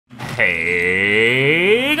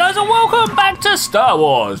Hey guys, and welcome back to Star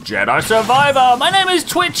Wars Jedi Survivor. My name is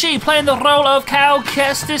Twitchi, playing the role of Cal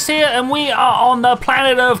Kestis here, and we are on the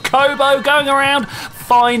planet of Kobo, going around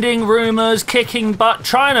finding rumors, kicking butt,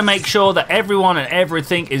 trying to make sure that everyone and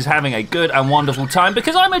everything is having a good and wonderful time,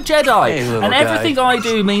 because I'm a Jedi, and everything I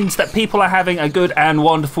do means that people are having a good and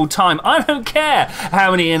wonderful time. I don't care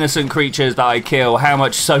how many innocent creatures that I kill, how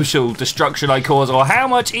much social destruction I cause, or how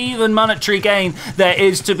much even monetary gain there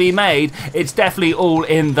is to be made. It's definitely all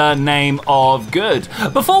in the name of good.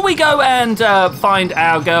 Before we go and find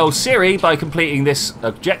our girl Siri by completing this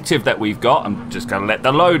objective that we've got, I'm just going to let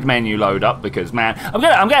the load menu load up, because man, I'm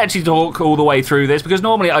gonna actually talk all the way through this, because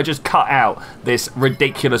normally I just cut out this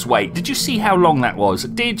ridiculous wait. Did you see how long that was?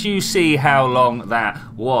 Did you see how long that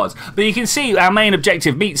was? But you can see our main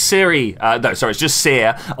objective, meet Siri, no, sorry, it's just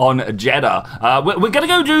Seer on Jeddah. We're gonna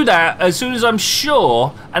go do that as soon as I'm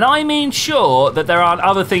sure, and I mean sure, that there aren't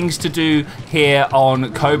other things to do here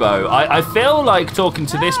on Kobo. I feel like talking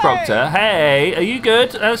to this Proctor. Hey, are you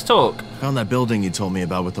good? Let's talk. Found that building you told me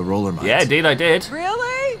about with the roller mines. Yeah, indeed I did.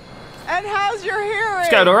 Really? And how's your hearing? It's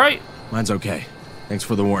going all right. Mine's okay. Thanks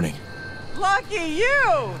for the warning. Lucky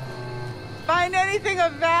you! Find anything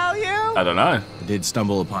of value? I don't know. I did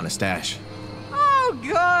stumble upon a stash. Oh,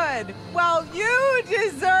 good. Well, you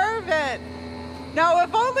deserve it. Now,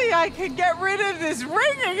 if only I could get rid of this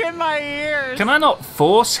ringing in my ears. Can I not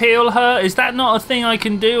force heal her? Is that not a thing I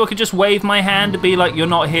can do? I could just wave my hand to be like, you're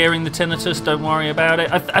not hearing the tinnitus, don't worry about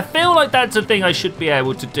it. I feel like that's a thing I should be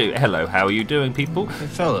able to do. Hello, how are you doing, people? Hey,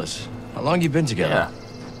 fellas. How long you been together?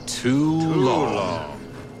 Yeah. Too long.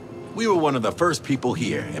 We were one of the first people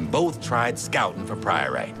here, and both tried scouting for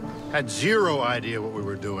Priorite. Had zero idea what we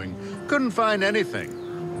were doing. Couldn't find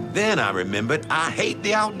anything. Then I remembered I hate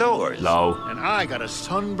the outdoors. Low. And I got a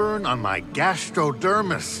sunburn on my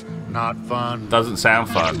gastrodermis. Not fun. Doesn't sound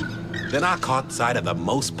fun. Then I caught sight of the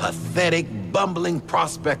most pathetic, bumbling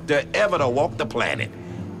prospector ever to walk the planet.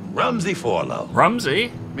 Rumsey Forlow.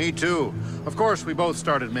 Rumsey? Me too. Of course, we both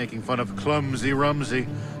started making fun of clumsy Rumsey.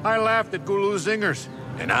 I laughed at Gulu Zingers.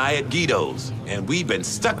 And I at Guido's. And we've been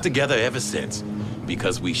stuck together ever since.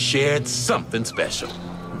 Because we shared something special.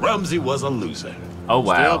 Rumsey was a loser. Oh,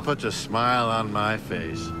 wow. Still puts a smile on my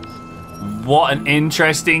face. What an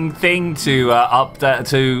interesting thing to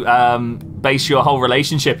base your whole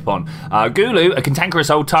relationship upon. Gulu, a cantankerous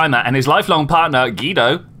old-timer, and his lifelong partner,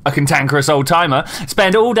 Guido, a cantankerous old-timer,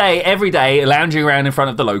 spend all day, every day, lounging around in front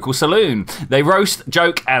of the local saloon. They roast,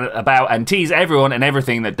 joke about, and tease everyone and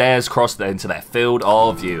everything that dares cross into their field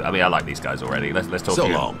of view. I mean, I like these guys already. Let's talk So to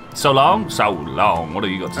you. long. So long? So long. What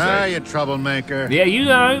have you got to say? Ah, you troublemaker. Yeah, you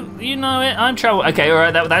know it. I'm trouble. Okay, all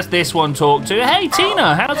right, that's this one talk to. Hey,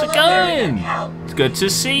 Tina, how's it going? It's good to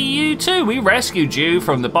see you too. We rescued you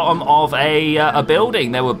from the bottom of a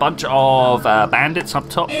building. There were a bunch of bandits up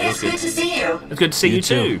top. It is good to see you. It's good to see you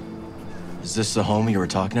too. Is this the home you were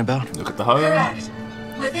talking about? Look at the home. Correct.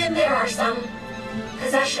 Within there are some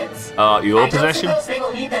possessions. Your I don't possession? suppose they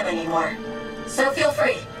will need them anymore. So feel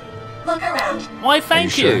free. Look around. Why,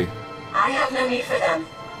 thank you. I have no need for them.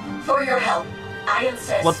 For your help, I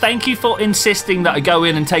insist. Well, thank you for insisting that I go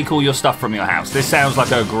in and take all your stuff from your house. This sounds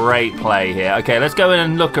like a great play here. Okay, let's go in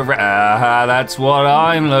and look around. That's what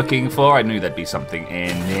I'm looking for. I knew there'd be something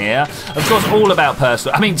in here. Of course, all about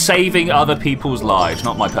saving other people's lives,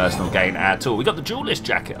 not my personal gain at all. We got the duelist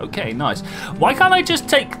jacket. Okay, nice. Why can't I just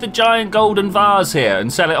take the giant golden vase here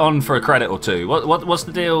and sell it on for a credit or two? What's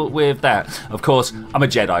the deal with that? Of course, I'm a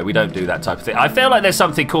Jedi. We don't do that type of thing. I feel like there's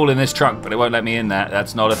something cool in this trunk, but it won't let me in that.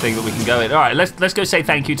 That's not a thing that we can go in. All right, let's go say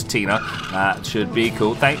thank you to Tina. That should be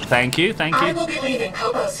cool. Thank you. I will be leaving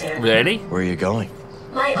Kobo soon. Really? Where are you going?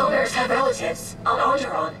 My owners have relatives on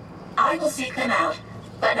Onderon. I will seek them out.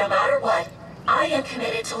 But no matter what, I am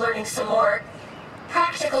committed to learning some more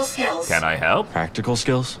practical skills. Can I help? Practical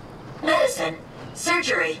skills? Medicine,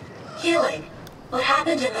 surgery, healing. What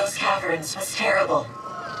happened in those caverns was terrible.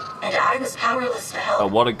 And I was powerless to help. Oh,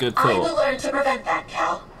 what a good I will thought. learn to prevent that,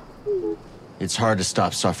 Cal. It's hard to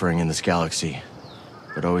stop suffering in this galaxy,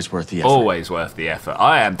 but always worth the effort. Always worth the effort.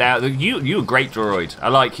 I am down. You a great droid. I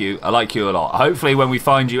like you. I like you a lot. Hopefully, when we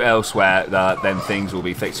find you elsewhere, then things will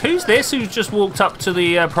be fixed. Who's this? Who's just walked up to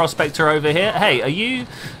the prospector over here? Hey, are you?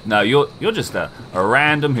 No, you're just a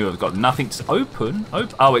random who has got nothing to open.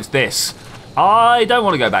 Oh, it's this. I don't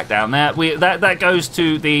want to go back down there. That goes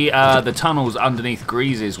to the tunnels underneath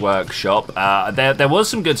Grease's workshop. There was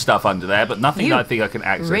some good stuff under there, but nothing that I think I can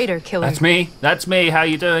access. Raider killer. That's me. That's me. How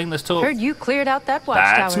you doing? Let's talk. Heard you cleared out that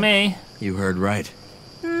watchtower. That's me. You heard right.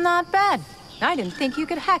 Not bad. I didn't think you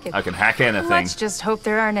could hack it. I can hack anything. Let's just hope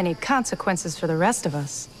there aren't any consequences for the rest of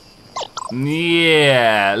us.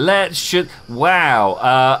 Yeah,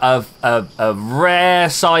 wow, a rare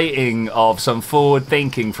sighting of some forward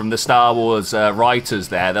thinking from the Star Wars writers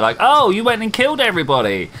there. They're like, oh, you went and killed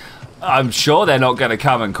everybody. I'm sure they're not going to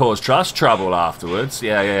come and cause trust trouble afterwards.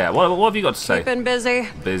 Yeah. What have you got to say? Keeping busy.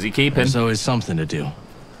 Busy keeping. There's always something to do.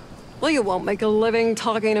 Well, you won't make a living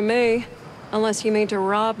talking to me. Unless you mean to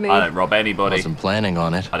rob me. I don't rob anybody. Wasn't planning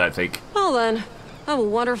on it. I don't think. Well then, have a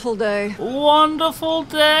wonderful day. Wonderful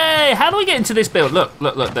day. How do we get into this build? Look.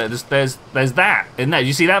 There's that in there.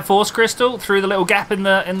 You see that force crystal through the little gap in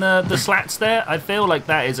the slats there? I feel like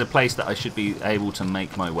that is a place that I should be able to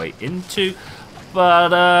make my way into,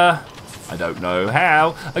 but I don't know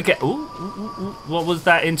how. Okay. Ooh, what was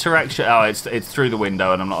that interaction? Oh, it's through the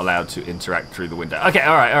window, and I'm not allowed to interact through the window. Okay.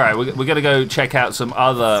 All right. We're gonna go check out some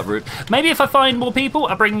other route. Maybe if I find more people,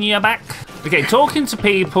 I'll bring you back. Okay, talking to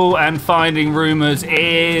people and finding rumors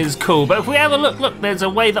is cool, but if we have a look, there's a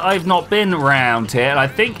way that I've not been around here, and I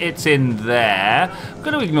think it's in there. I'm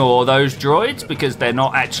going to ignore those droids because they're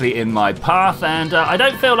not actually in my path, and I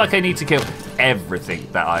don't feel like I need to kill everything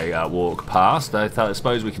that I walk past. I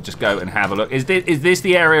suppose we could just go and have a look. Is this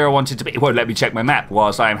the area I wanted to be? It won't let me check my map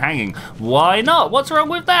whilst I'm hanging. Why not? What's wrong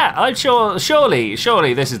with that? I'm surely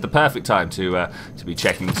this is the perfect time to be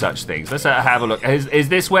checking such things. Let's have a look. Is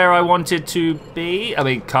this where I wanted to be? I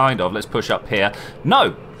mean, kind of. Let's push up here.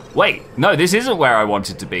 No. Wait, no, this isn't where I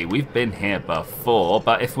wanted to be. We've been here before,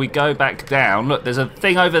 but if we go back down, look, there's a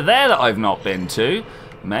thing over there that I've not been to.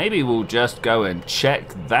 Maybe we'll just go and check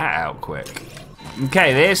that out quick.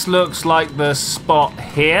 Okay, this looks like the spot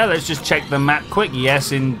here. Let's just check the map quick.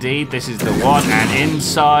 Yes, indeed, this is the one. And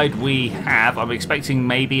inside we have, I'm expecting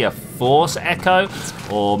maybe a force echo,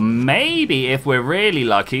 or maybe, if we're really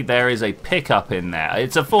lucky, there is a pickup in there.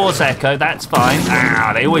 It's a force echo, that's fine.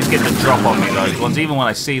 Ah, they always get the drop on me, those ones. Even when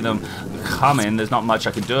I see them coming, there's not much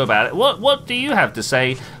I can do about it. What do you have to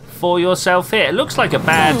say for yourself here? It looks like a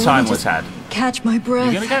bad time was had. Catch my breath.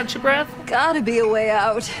 You gonna catch your breath? Gotta be a way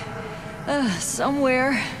out.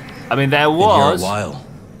 Somewhere. I mean, there was. Been here a while.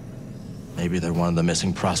 Maybe they're one of the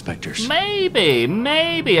missing prospectors. Maybe.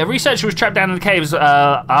 A researcher was trapped down in the caves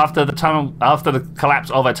after the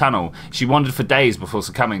collapse of a tunnel. She wandered for days before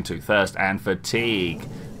succumbing to thirst and fatigue.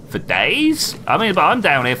 For days? I mean, but I'm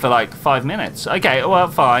down here for like 5 minutes. Okay, well,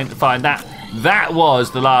 fine. That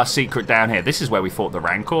was the last secret down here. This is where we fought the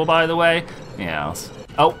Rancor, by the way. Yeah.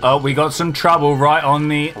 Oh, we got some trouble right on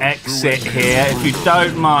the exit here. If you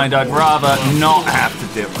don't mind, I'd rather not have to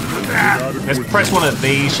do it. Let's press one of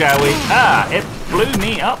these, shall we? Ah, it blew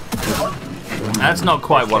me up. That's not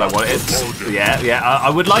quite what I wanted. I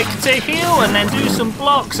would like to heal and then do some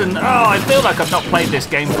blocks, and I feel like I've not played this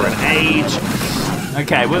game for an age.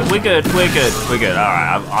 Okay, we're good. All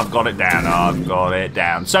right, I've got it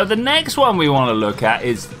down. So the next one we want to look at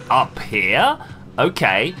is up here.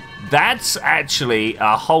 Okay. That's actually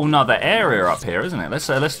a whole nother area up here, isn't it?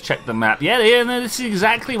 Let's check the map. Yeah, this is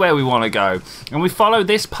exactly where we want to go. And we follow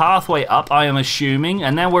this pathway up, I am assuming,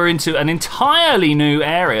 and then we're into an entirely new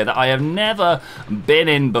area that I have never been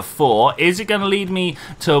in before. Is it going to lead me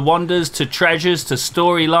to wonders, to treasures, to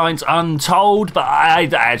storylines untold? But I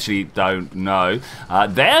actually don't know.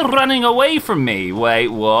 They're running away from me. Wait,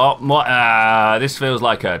 what? This feels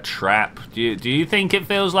like a trap. Do you think it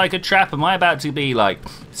feels like a trap? Am I about to be like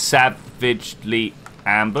savagely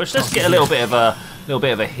ambushed? Let's get a little bit of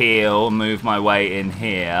a heal, move my way in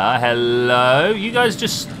here. Hello, you guys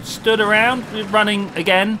just stood around running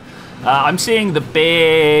again. I'm seeing the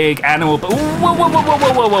big animal.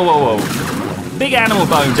 Whoa. Big animal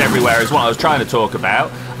bones everywhere is what I was trying to talk about.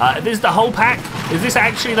 This is the whole pack. Is this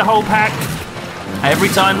actually the whole pack? Every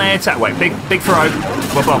time they attack, wait, big throw.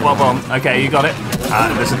 Okay, you got it.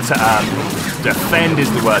 Defend is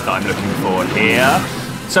the word that I'm looking for here.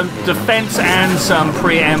 Some defense and some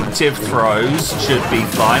preemptive throws should be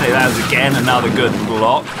fine. That was, again, another good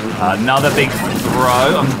block. Another big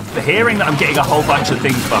throw. I'm hearing that I'm getting a whole bunch of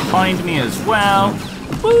things behind me as well.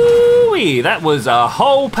 Woo-wee! That was a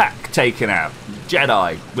whole pack taken out.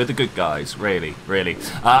 Jedi with the good guys, really.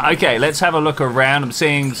 Okay, let's have a look around. I'm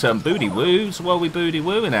seeing some booty woos. What are we booty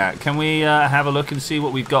wooing at? Can we have a look and see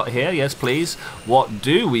what we've got here? Yes, please. What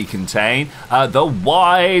do we contain? The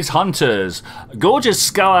Wise Hunters. Gorgeous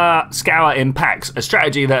scour in packs, a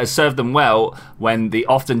strategy that has served them well when the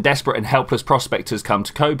often desperate and helpless prospectors come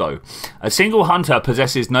to Kobo. A single hunter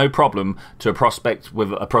possesses no problem to a prospector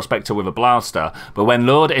with a blaster, but when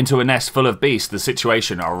lured into a nest full of beasts, the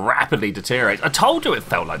situation rapidly deteriorates. A told you it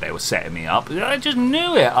felt like they were setting me up. I just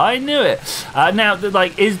knew it. I knew it. Now,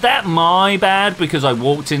 like, is that my bad because I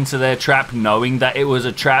walked into their trap knowing that it was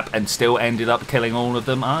a trap and still ended up killing all of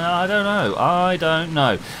them? I don't know. I don't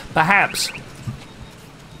know. Perhaps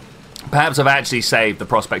I've actually saved the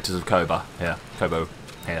prospectors of Kobo. Yeah, Kobo.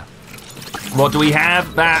 Here. What do we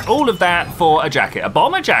have? All of that for a jacket. A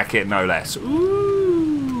bomber jacket, no less.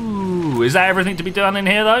 Ooh. Is that everything to be done in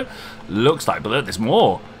here, though? Looks like, but look, there's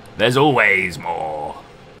more. There's always more.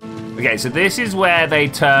 Okay, so this is where they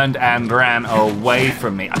turned and ran away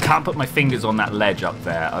from me. I can't put my fingers on that ledge up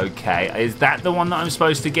there. Okay, is that the one that I'm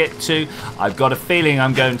supposed to get to? I've got a feeling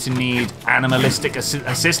I'm going to need animalistic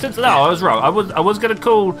assistance. No, I was wrong. I was going to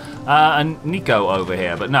call Nico over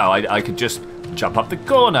here, but no, I could just jump up the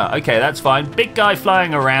corner. Okay, that's fine. Big guy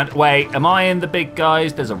flying around. Wait, am I in the big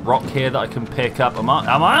guys? There's a rock here that I can pick up. Am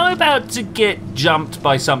I about to get jumped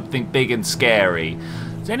by something big and scary?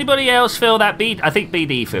 Does anybody else feel that beat? I think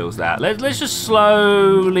BD feels that. Let's just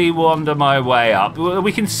slowly wander my way up.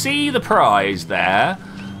 We can see the prize there.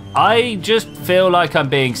 I just feel like I'm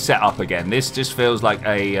being set up again. This just feels like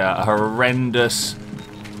a horrendous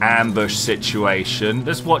ambush situation.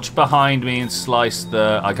 Let's watch behind me and slice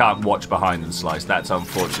the... I can't watch behind and slice. That's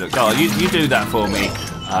unfortunate. Go on, you do that for me,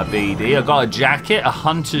 BD. I've got a jacket, a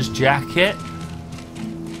hunter's jacket.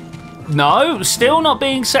 No, still not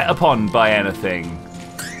being set upon by anything.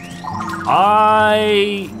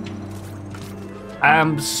 I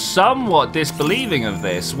am somewhat disbelieving of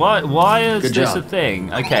this. Why is this a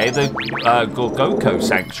thing? Okay, the Gorgoko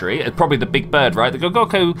Sanctuary, probably the big bird, right? The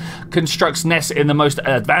Gorgoko constructs nests in the most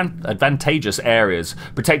advantageous areas,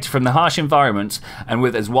 protected from the harsh environments and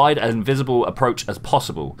with as wide and visible approach as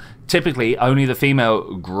possible. Typically, only the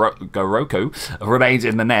female Goroko remains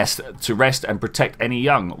in the nest to rest and protect any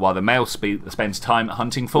young, while the male spends time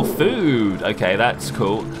hunting for food. Okay, that's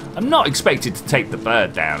cool. I'm not expected to take the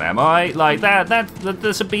bird down, am I? Like,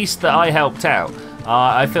 that's a beast that I helped out.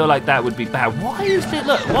 I feel like that would be bad. Why is this?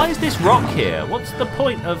 Look, why is this rock here? What's the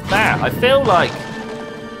point of that? I feel like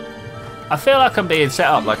I'm being set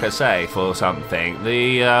up, like I say, for something. Can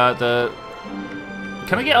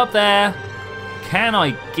I get up there? Can I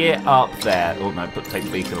get up there? Oh no, take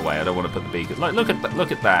the beacon away. I don't want to put the beacon. Like, look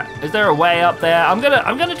at that. Is there a way up there? I'm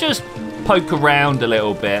gonna just poke around a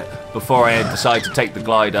little bit before I decide to take the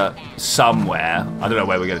glider somewhere. I don't know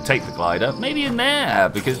where we're going to take the glider. Maybe in there,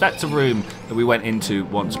 because that's a room that we went into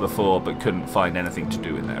once before but couldn't find anything to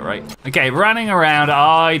do in there, right? Okay, running around,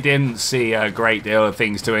 I didn't see a great deal of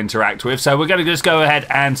things to interact with, so we're going to just go ahead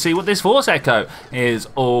and see what this Force Echo is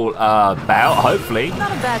all about, hopefully.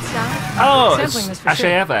 Not a bad sound. Oh, Sampling it's this for sure.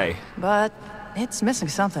 Asheve. But it's missing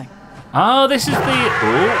something. Oh, this is the...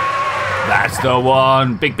 Ooh. That's the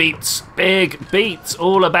one. Big beats,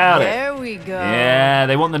 all about it. There we go. Yeah,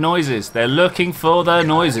 they want the noises. They're looking for the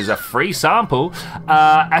noises. A free sample.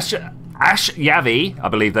 Ash Yavi, I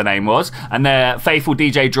believe the name was, and their faithful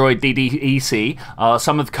DJ droid DDEC are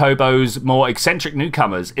some of Kobo's more eccentric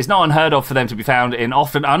newcomers. It's not unheard of for them to be found in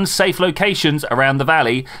often unsafe locations around the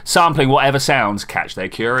valley, sampling whatever sounds catch their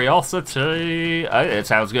curiosity. Oh, it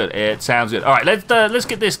sounds good. It sounds good. All right, let's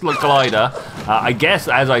get this glider. I guess,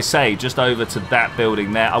 as I say, just over to that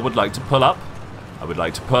building there. I would like to pull up.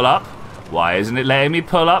 Why isn't it letting me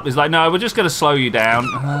pull up? It's like, no, we're just going to slow you down.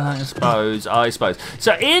 I suppose.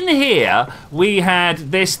 So in here, we had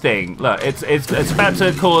this thing. Look, it's about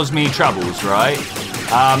to cause me troubles, right?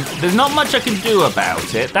 There's not much I can do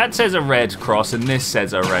about it. That says a red cross, and this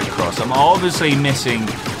says a red cross. I'm obviously missing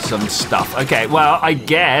some stuff. Okay, well, I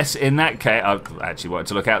guess in that case, I actually wanted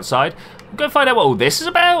to look outside. Go find out what all this is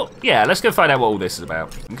about? Yeah, let's go find out what all this is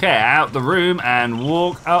about. Okay, out the room and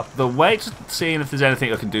walk up the way. Just seeing if there's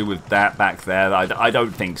anything I can do with that back there. I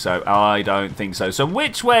don't think so. So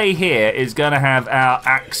which way here is going to have our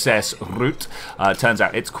access route? Turns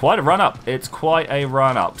out it's quite a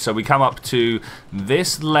run-up. So we come up to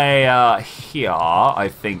this layer here, I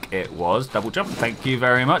think it was. Double jump, thank you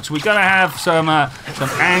very much. We're going to have some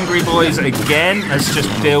angry boys again. Let's just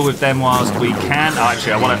deal with them whilst we can. Oh,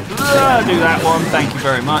 actually, I want to... do that one, thank you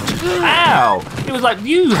very much. Ow! It was like,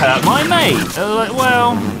 you hurt my mate. Like,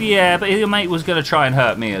 well, yeah, but your mate was going to try and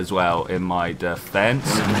hurt me as well, in my defense.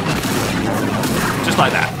 Just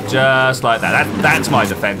like that. That's my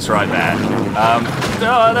defense right there.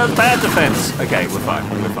 Oh, that was bad defense. Okay, we're fine.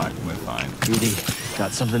 BD,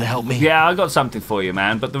 got something to help me? Yeah, I got something for you,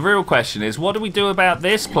 man. But the real question is, what do we do about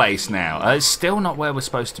this place now? It's still not where we're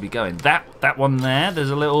supposed to be going. That one there,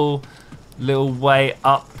 there's a little way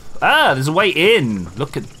up Ah, there's a way in.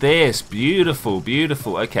 Look at this. Beautiful,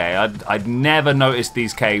 beautiful. Okay, I'd never noticed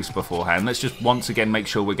these caves beforehand. Let's just once again make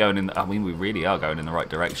sure we're going in. I mean, we really are going in the right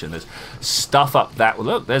direction. There's stuff up that.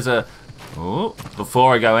 Look, there's a. Oh,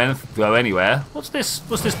 before I go anywhere. What's this?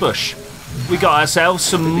 What's this bush? We got ourselves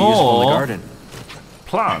some more garden.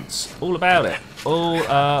 Plants. All about it. All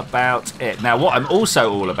about it. Now, what I'm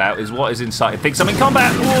also all about is what is inside. It thinks I'm in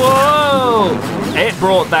combat. Whoa! It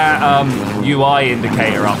brought that UI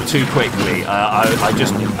indicator up too quickly.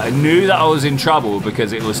 I knew that I was in trouble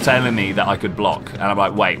because it was telling me that I could block, and I'm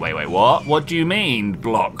like, wait, what? What do you mean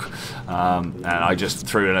block? And I just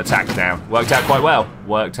threw an attack down. Worked out quite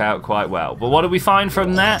well. But what did we find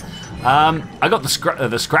from that? I got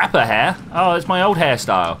the scrapper hair. Oh, it's my old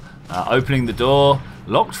hairstyle. Opening the door.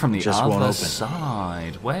 Locked from the other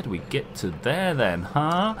side. Where do we get to there then,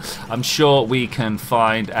 huh? I'm sure we can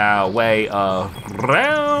find our way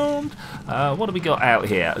around. What do we got out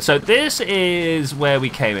here? So this is where we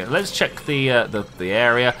came in. Let's check the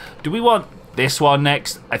area. Do we want this one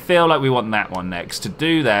next? I feel like we want that one next. To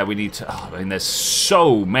do that, we need to... Oh, I mean, there's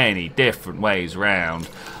so many different ways around.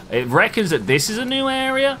 It reckons that this is a new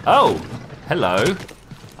area. Oh, hello.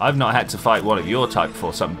 I've not had to fight one of your type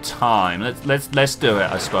for some time. Let's do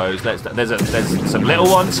it, I suppose. There's some little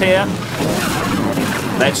ones here.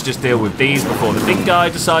 Let's just deal with these before the big guy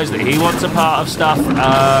decides that he wants a part of stuff.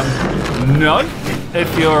 No,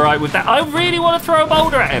 if you're alright with that. I really want to throw a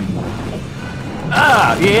boulder at him.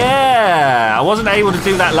 Ah, yeah. I wasn't able to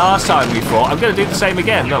do that last time we fought. I'm going to do the same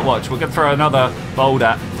again. Look, watch. We're going to throw another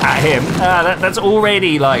boulder at him. That's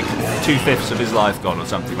already like 2/5 of his life gone or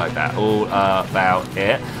something like that. All about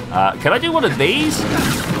it. Can I do one of these?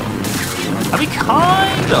 I mean,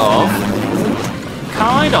 kind of.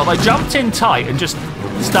 I jumped in tight and just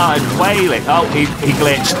started wailing. Oh, he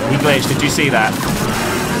glitched. He glitched. Did you see that?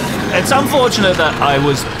 It's unfortunate that I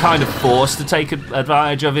was kind of forced to take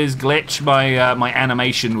advantage of his glitch. My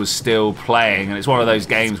animation was still playing, and it's one of those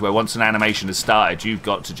games where once an animation has started, you've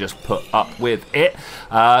got to just put up with it.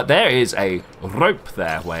 There is a rope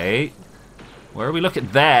there. Wait, where are we looking?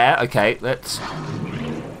 There. Okay, let's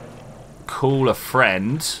call a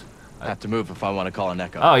friend. I have to move if I want to call an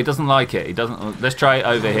echo. Oh, he doesn't like it. He doesn't. Let's try it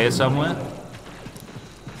over here somewhere.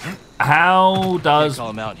 How does... Call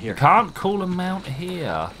him out here. Can't call him out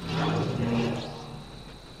here.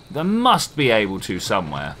 There must be able to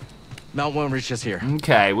somewhere. Mount won't reach us here.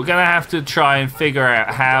 Okay, we're going to have to try and figure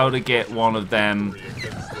out how to get one of them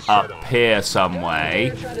up here some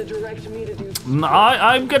way.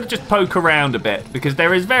 I'm going to just poke around a bit because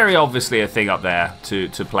there is very obviously a thing up there to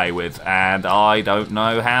play with, and I don't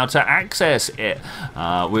know how to access it.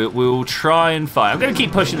 We'll try and find... I'm going to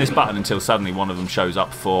keep pushing this button until suddenly one of them shows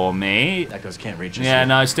up for me. Echoes can't reach us. Yeah,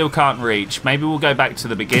 no, still can't reach. Maybe we'll go back to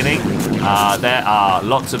the beginning. There are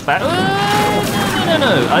lots of...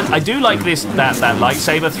 No. I do like that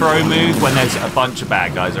lightsaber throw move when there's a bunch of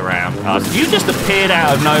bad guys around. You just appeared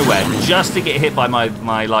out of nowhere just to get hit by my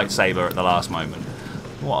lightsaber at the last moment.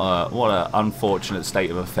 What a unfortunate state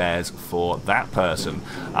of affairs for that person.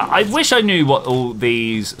 I wish I knew what all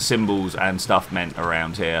these symbols and stuff meant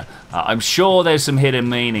around here. I'm sure there's some hidden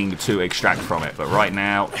meaning to extract from it, but right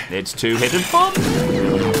now it's too hidden for me.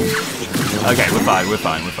 Okay, we're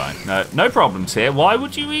fine. No problems here. Why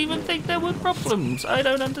would you even think there were problems? I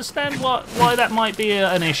don't understand why that might be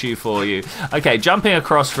an issue for you. Okay, jumping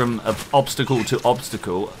across from obstacle to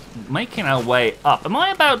obstacle, making our way up. Am I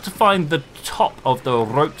about to find the top of the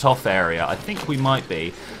roped off area? I think we might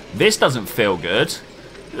be. This doesn't feel good.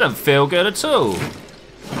 It doesn't feel good at all.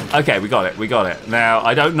 Okay, we got it. Now,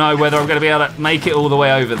 I don't know whether I'm going to be able to make it all the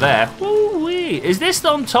way over there. Woo-wee. Is this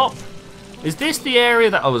on top? Is this the area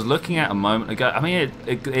that I was looking at a moment ago? I mean,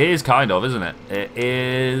 it is kind of, isn't it? It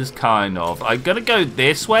is kind of. I'm going to go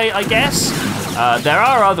this way, I guess. There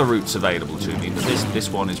are other routes available to me, but this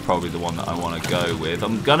one is probably the one that I want to go with.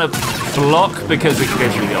 I'm going to block because it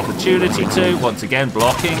gives me the opportunity to. Once again,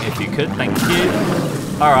 blocking, if you could. Thank you.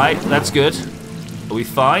 All right, that's good. Are we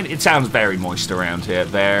fine? It sounds very moist around here.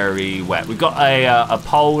 Very wet. We've got a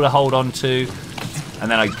pole to hold on to. And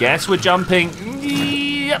then I guess we're jumping.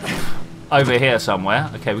 Yep. Over here somewhere.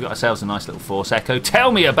 Okay, we've got ourselves a nice little force echo.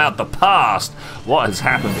 Tell me about the past. What has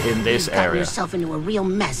happened in this You've gotten area? yourself into a real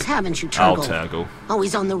mess, haven't you, Turgle? Oh, Turgle.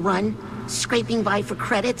 Always on the run, scraping by for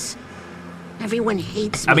credits. Everyone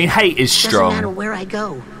hates me. I mean, hate is strong. Doesn't matter where I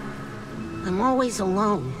go. I'm always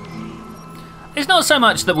alone. It's not so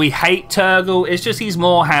much that we hate Turgle, it's just he's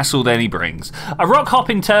more hassle than he brings. A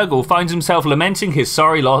rock-hopping Turgle finds himself lamenting his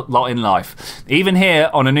sorry lot in life. Even here,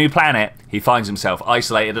 on a new planet, He finds himself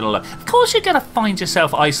isolated and alone. Of course you're going to find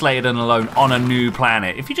yourself isolated and alone on a new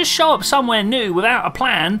planet. If you just show up somewhere new without a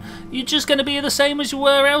plan, you're just going to be the same as you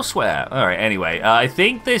were elsewhere. All right, anyway, I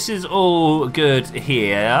think this is all good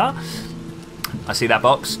here. I see that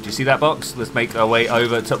box. Do you see that box? Let's make our way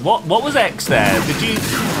over to... What was X there? Did you...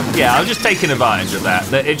 Yeah, I was just taking advantage of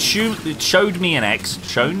that. It showed me an X.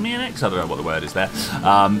 Showed me an X? I don't know what the word is there.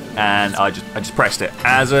 And I just pressed it.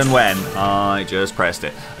 As and when. I just pressed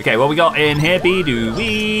it. Okay, what we got in here?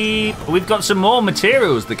 We've got some more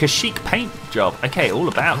materials. The Kashyyyk paint job. Okay, all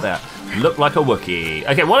about that. Look like a Wookiee.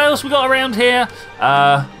 Okay, what else we got around here?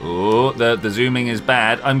 Oh, the zooming is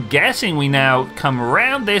bad. I'm guessing we now come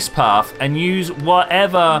around this path and use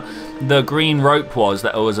whatever the green rope was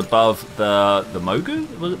that was above the Mogu?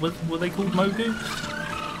 Were they called Mogu?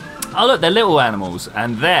 Oh, look, they're little animals.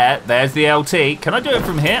 And there's the LT. Can I do it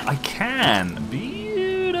from here? I can.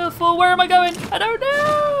 Beautiful. Where am I going? I don't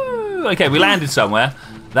know. Okay, we landed somewhere.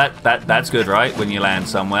 That's good, right? When you land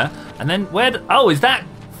somewhere. And then oh, is that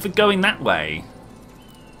for going that way?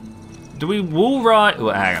 Do we wall ride? Oh,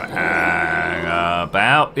 hang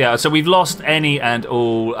about. Yeah, so we've lost any and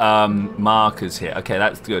all markers here. Okay,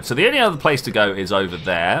 that's good. So the only other place to go is over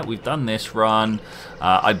there. We've done this run.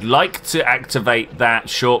 I'd like to activate that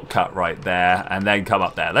shortcut right there and then come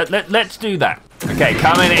up there. Let's do that. Okay,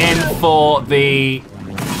 coming in for the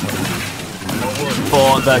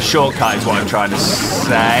shortcut is what I'm trying to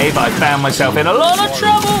say, but I found myself in a lot of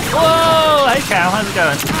trouble. Whoa! Hey, Cal, how's it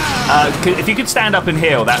going? If you could stand up and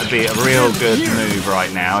heal, that would be a real good move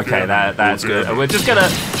right now. Okay, that's good. We're just gonna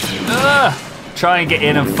try and get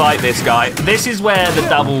in and fight this guy. This is where the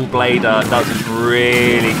double blader doesn't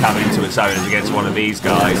really come into its own as against one of these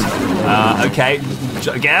guys. Okay,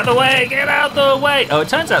 get out of the way, get out of the way. Oh, it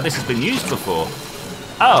turns out this has been used before.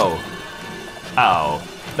 Oh.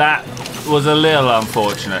 That was a little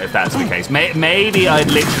unfortunate if that's the case. Maybe I'd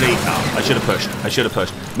literally... Oh, I should have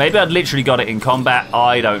pushed. Maybe I'd literally got it in combat.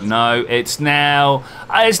 I don't know. It's now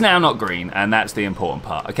not green, and that's the important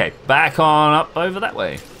part. Okay, back on up over that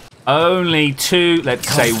way. Only two, let's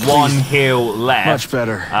say one heal left. Much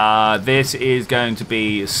better. This is going to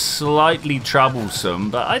be slightly troublesome,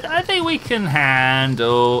 but I think we can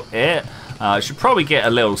handle it. I should probably get a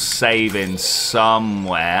little save in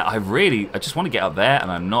somewhere. I just want to get up there,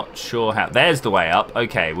 and I'm not sure how. There's the way up.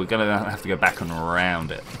 Okay, we're going to have to go back and around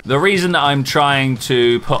it. The reason that I'm trying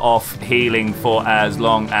to put off healing for as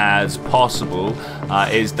long as possible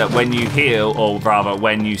is that when you heal, or rather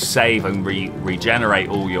when you save and regenerate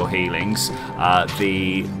all your healings,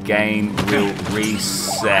 the game will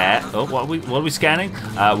reset. Oh, what are we scanning?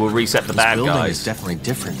 We'll reset the bad guys. Is definitely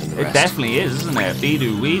different than the rest. It definitely is, isn't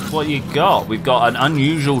it? Weed, what you got? We've got an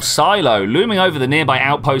unusual silo looming over the nearby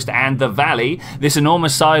outpost and the valley. This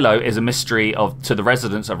enormous silo is a mystery to the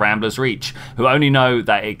residents of Ramblers Reach, who only know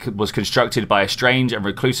that it was constructed by a strange and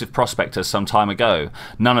reclusive prospector some time ago.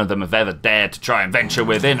 None of them have ever dared to try and venture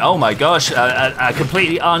within. Oh my gosh, a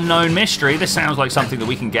completely unknown mystery. This sounds like something that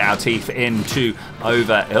we can get our teeth into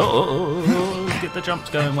over... Get the jumps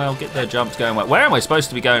going well, Where am I supposed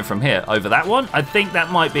to be going from here? Over that one? I think that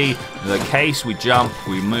might be the case. We jump,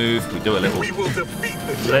 we move, we do a little we will defeat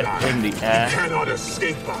the flip in the air. He cannot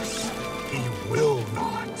escape us. He will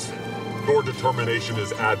not. Your determination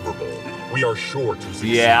is admirable. We are sure to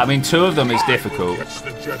succeed. Yeah, I mean, two of them is difficult. Catch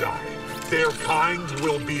the Jedi. Their kind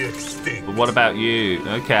will be extinct. But what about you?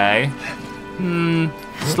 Okay.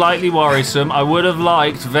 Slightly worrisome. I would have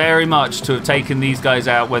liked very much to have taken these guys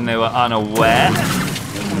out when they were unaware.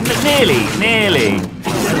 Nearly.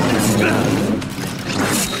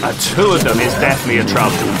 Two of them is definitely a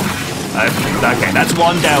trouble. Okay, that's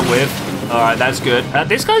one dealt with. Alright, that's good.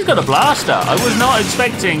 This guy's got a blaster. I was not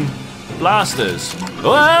expecting blasters.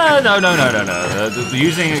 Oh, no.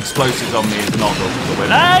 Using explosives on me is not the way.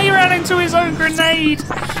 Ah, he ran into his own grenade.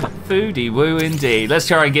 Foodie woo indeed. Let's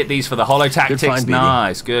try and get these for the holo tactics. Good find,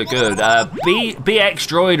 nice, good. BX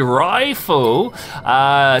droid rifle.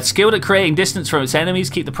 Skilled at creating distance from its enemies.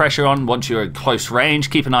 Keep the pressure on once you're at close range.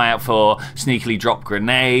 Keep an eye out for sneakily dropped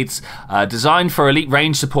grenades. Designed for elite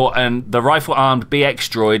range support, and the rifle-armed BX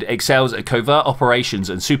droid excels at covert operations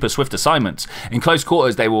and super swift assignments. In close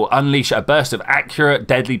quarters, they will unleash a burst of accurate,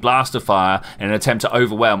 deadly blaster fire in an attempt to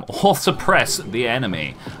overwhelm or suppress the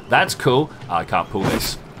enemy. That's cool. I can't pull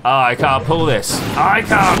this. I can't pull this.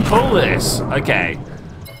 Okay.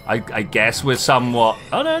 I guess we're somewhat...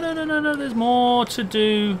 Oh, no. There's more to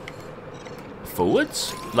do.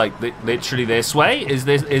 Forwards? Like, literally this way? Is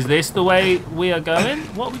this the way we are going?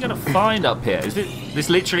 What are we going to find up here? Is this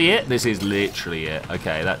literally it? This is literally it.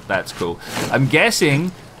 Okay, that's cool. I'm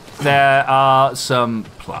guessing there are some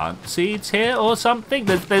plant seeds here or something.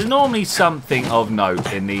 There's normally something of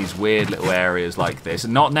note in these weird little areas like this.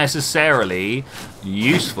 Not necessarily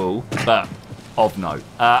useful, but of note.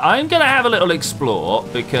 I'm going to have a little explore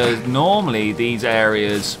because normally these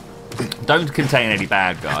areas don't contain any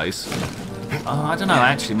bad guys. Oh, I don't know,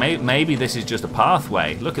 actually. Maybe this is just a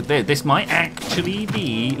pathway. Look at this. This might actually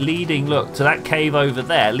be leading, look, to that cave over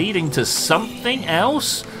there, leading to something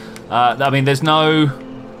else. I mean, there's no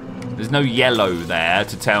yellow there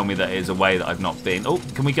to tell me that it is a way that I've not been. Oh,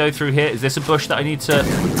 can we go through here? Is this a bush that I need to...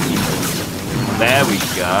 There we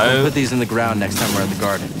go. Put these in the ground next time we're at the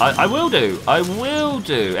garden. I will do. I will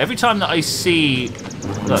do. Every time that I see...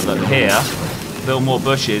 Look here. Little more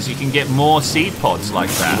bushes, you can get more seed pods like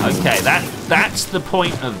that. Okay, that's the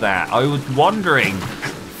point of that. I was wondering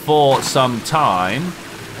for some time.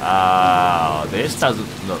 This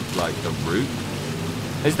doesn't look like the route.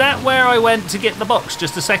 Is that where I went to get the box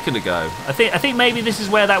just a second ago? I think maybe this is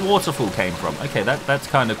where that waterfall came from. Okay, that's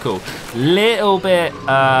kind of cool. Little bit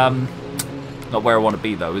not where I want to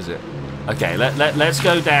be though, is it? Okay, let's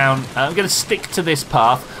go down. I'm going to stick to this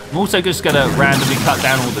path. I'm also just going to randomly cut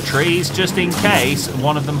down all the trees just in case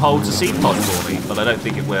one of them holds a seed pod for me, but I don't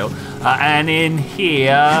think it will. And in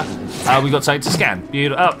here, we got something to scan.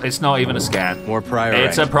 Beautiful. Oh, it's not even a scan. More priorite.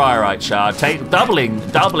 It's a priorite shard. Doubling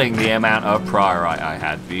the amount of priorite I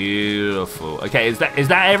had. Beautiful. Okay, is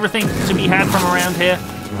that everything to be had from around here?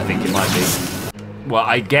 I think it might be. Well,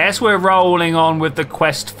 I guess we're rolling on with the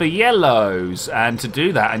quest for yellows. And to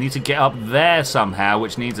do that, I need to get up there somehow,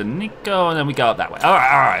 which needs a Nico, and then we go up that way. All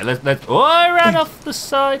right. Let's. Oh, I ran off the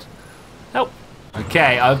side. Help.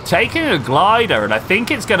 Okay, I've taken a glider, and I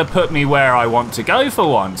think it's going to put me where I want to go for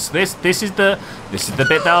once. This is the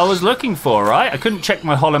bit that I was looking for, right? I couldn't check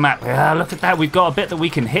my holomap. Yeah, look at that. We've got a bit that we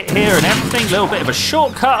can hit here and everything. A little bit of a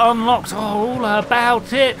shortcut unlocked. Oh, all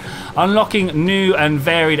about it. Unlocking new and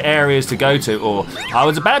varied areas to go to. Or I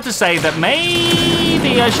was about to say that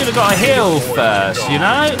maybe I should have got a hill first, you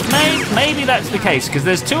know? Maybe that's the case, because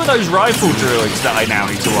there's two of those rifle droids that I now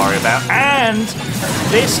need to worry about. And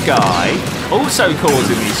this guy also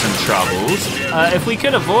causing me some troubles. If we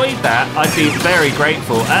could avoid that, I'd be very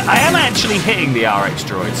grateful. I am actually hitting the RX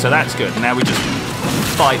droid, so that's good. Now we just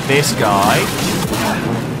fight this guy.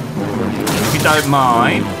 If you don't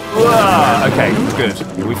mind. Whoa, okay, good.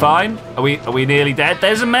 Are we fine? Are we nearly dead?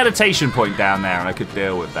 There's a meditation point down there, and I could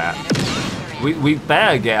deal with that. We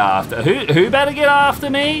better get after. Who better get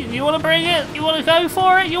after me? You want to bring it? You want to go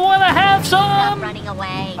for it? You want to have some? I'm running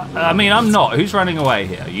away. I mean, I'm not. Who's running away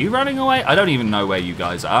here? Are you running away? I don't even know where you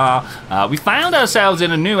guys are. We found ourselves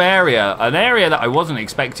in a new area, an area that I wasn't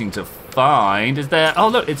expecting to find. Is there? Oh,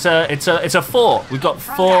 look, it's a fort. We've got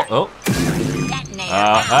four. Oh.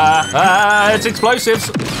 It's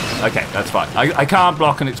explosives. Okay, that's fine. I can't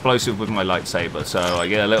block an explosive with my lightsaber, so I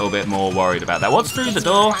get a little bit more worried about that. What's through the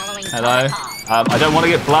door? Hello? I don't want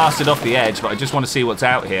to get blasted off the edge, but I just want to see what's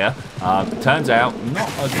out here. Turns out, not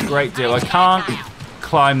a great deal. I can't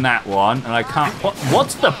climb that one, and I can't...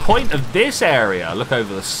 What's the point of this area? Look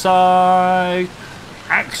over the side.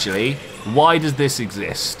 Actually, why does this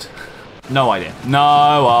exist? No idea.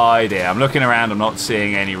 No idea. I'm looking around. I'm not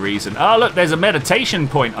seeing any reason. Oh, look, there's a meditation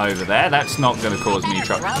point over there. That's not going to cause me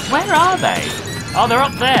trouble. Where are they? Oh, they're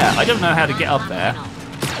up there. I don't know how to get up there.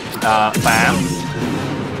 Bam.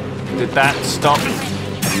 Did that stop?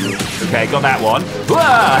 Okay, got that one.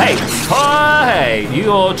 Whoa, hey. Oh, hey.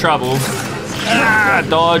 You're trouble.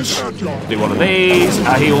 Dodge. Do one of these.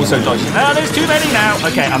 He also dodged. There's too many now.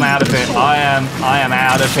 Okay, I'm out of here. I am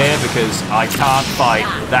out of here because I can't fight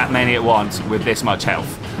that many at once with this much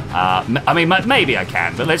health. I mean, maybe I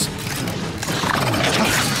can, but let's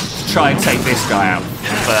try and take this guy out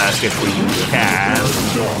first if we can.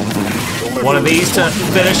 One of these to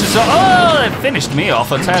finish us off. Oh, they finished me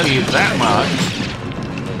off, I'll tell you that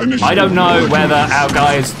much. I don't know whether our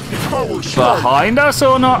guy is behind us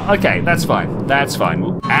or not. Okay, that's fine. That's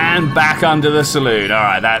fine. And back under the saloon. All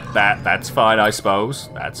right, that's fine, I suppose.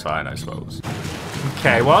 That's fine, I suppose.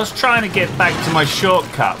 Okay, well, I was trying to get back to my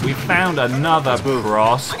shortcut. We found another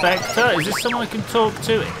prospector. Is this someone I can talk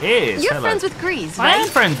to? It is. You're friends with Grease, right? I am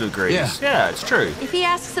friends with Grease. Yeah, it's true. If he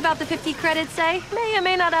asks about the 50 credits, say, may or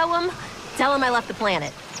may not owe him. Tell him I left the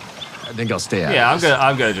planet. I think I'll stay out. Yeah,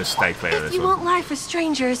 I'm gonna just stay clear of this one. If you won't lie for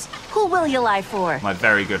strangers, who will you lie for? My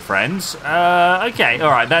very good friends. Okay, all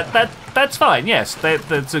right, that's fine. Yes,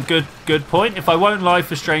 that's a good point. If I won't lie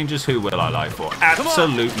for strangers, who will I lie for?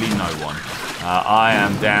 Absolutely no one. I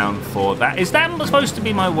am down for that. Is that supposed to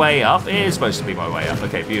be my way up? It is supposed to be my way up.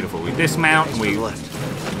 Okay, beautiful. We dismount, we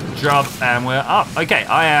drop, and we're up. Okay,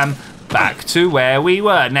 I am back to where we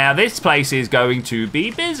were. Now, this place is going to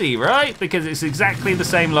be busy, right? Because it's exactly the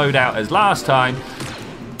same loadout as last time,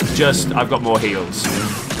 just I've got more heals.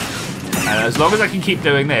 And as long as I can keep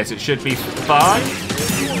doing this, it should be fine.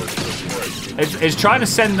 It's trying to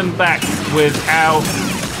send them back without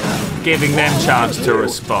giving them chance to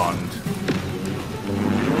respond.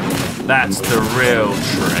 That's the real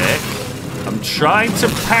trick. I'm trying to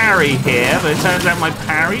parry here, but it turns out my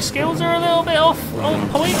parry skills are a little bit off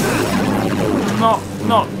point.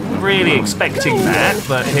 Not really expecting that,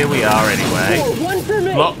 but here we are anyway.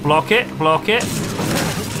 Block it.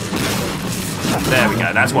 There we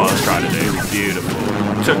go. That's what I was trying to do. Beautiful.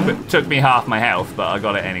 Took me half my health, but I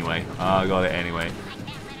got it anyway.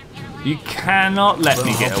 You cannot let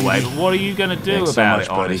me get away, but what are you going to do about it,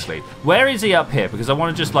 honestly? Where is he up here? Because I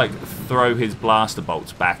want to just, like, throw his blaster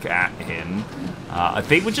bolts back at him. I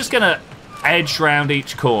think we're just going to edge round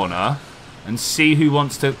each corner and see who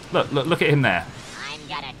wants to... Look at him there. I'm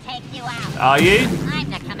gonna take you out. Are you? I'm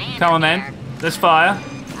the commander. Come on, then. Let's fire.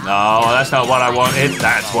 No, that's not what I wanted.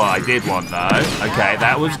 That's what I did want, though. Okay,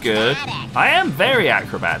 that was good. I am very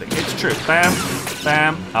acrobatic. It's true. Bam.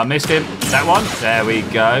 Bam. I missed him. That one. There we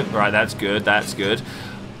go. Right, that's good. That's good.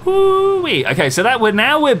 Woo-wee. Okay, so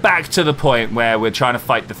we're back to the point where we're trying to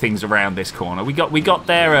fight the things around this corner. We got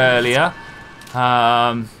there earlier.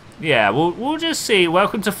 Yeah, we'll just see.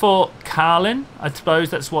 Welcome to Fort Carlin. I suppose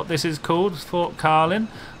that's what this is called, Fort Carlin.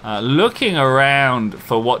 Looking around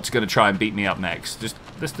for what's going to try and beat me up next.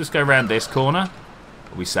 Let's just go around this corner.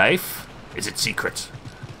 Are we safe? Is it secret?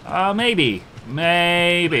 Maybe.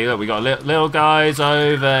 Look, we got little guys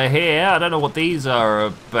over here. I don't know what these are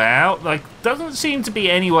about. Like, doesn't seem to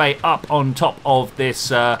be any way up on top of this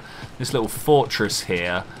this little fortress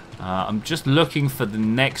here. I'm just looking for the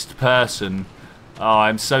next person. Oh,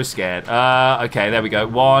 I'm so scared. Okay, there we go.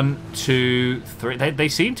 1, 2, 3. They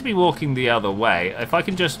seem to be walking the other way. If I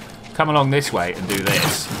can just come along this way and do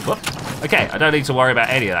this. Whoop. Okay, I don't need to worry about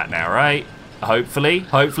any of that now, right? Hopefully.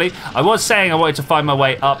 I was saying I wanted to find my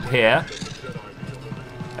way up here.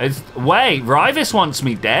 Wait, Ryvis wants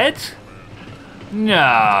me dead?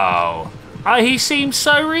 No. He seems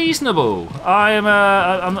so reasonable.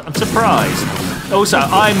 I'm surprised. Also,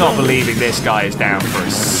 I'm not believing this guy is down for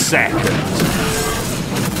a second.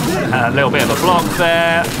 A little bit of a block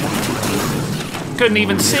there. Couldn't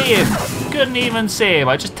even see him.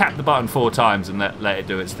 I just tapped the button 4 times and let it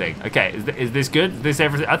do its thing. Okay, is this good? Is this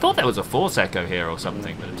everything? I thought there was a Force Echo here or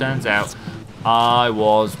something, but it turns out I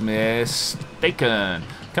was mistaken.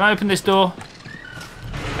 Can I open this door?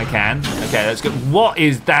 I can. Okay, that's good. What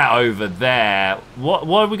is that over there? What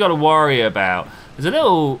have we got to worry about? There's a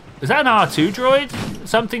little... Is that an R2 droid?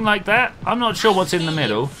 Something like that? I'm not sure what's in the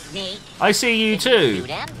middle. I see you too.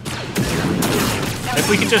 If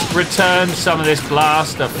we could just return some of this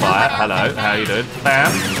blaster fire. Hello, how you doing? Bam,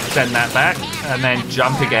 send that back, and then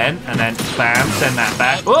jump again, and then bam, send that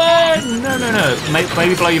back. Oh, no.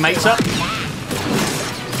 Maybe blow your mates up.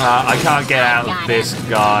 I can't get out of this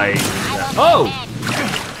guy. Oh!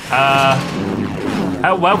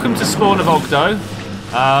 Welcome to Spawn of Ogdo.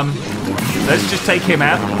 Let's just take him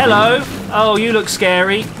out. Hello! Oh, you look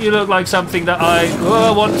scary. You look like something that I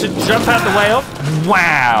want to jump out the way of.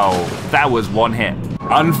 Wow! That was one hit.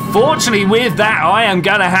 Unfortunately, with that, I am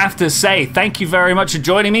gonna have to say thank you very much for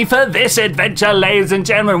joining me for this adventure, ladies and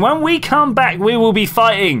gentlemen. When we come back, we will be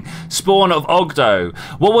fighting Spawn of Ogdo.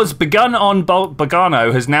 What was begun on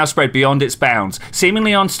Bogano has now spread beyond its bounds,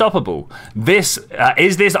 seemingly unstoppable. Is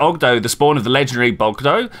this Ogdo the spawn of the legendary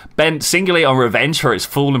Bogdo, bent singularly on revenge for its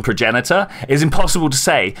fallen progenitor? It is impossible to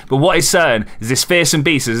say, but what is certain is this fearsome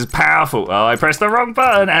beast is as powerful. Oh, I pressed the wrong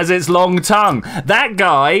button, as its long tongue. That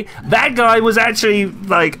guy was actually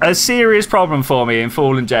like a serious problem for me in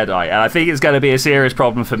Fallen Jedi, and I think it's going to be a serious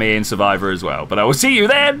problem for me in Survivor as well. But I will see you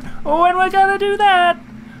then when we're going to do that.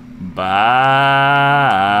 Bye.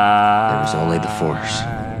 There was only the Force.